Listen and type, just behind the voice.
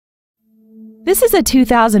This is a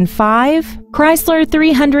 2005 Chrysler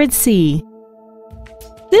 300C.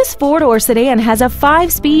 This four-door sedan has a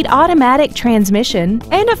 5-speed automatic transmission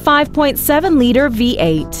and a 5.7-liter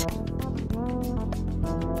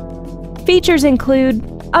V8. Features include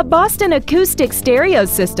a Boston acoustic stereo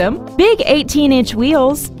system, big 18-inch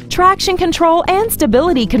wheels, traction control and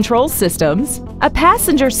stability control systems, a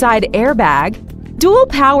passenger side airbag, dual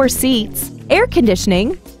power seats, air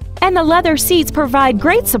conditioning, and the leather seats provide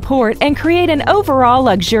great support and create an overall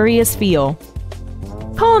luxurious feel.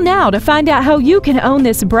 Call now to find out how you can own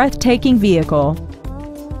this breathtaking vehicle.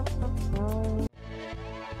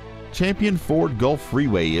 Champion Ford Gulf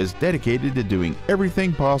Freeway is dedicated to doing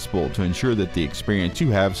everything possible to ensure that the experience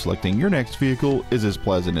you have selecting your next vehicle is as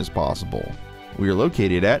pleasant as possible. We are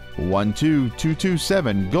located at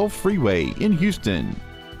 12227 Gulf Freeway in Houston.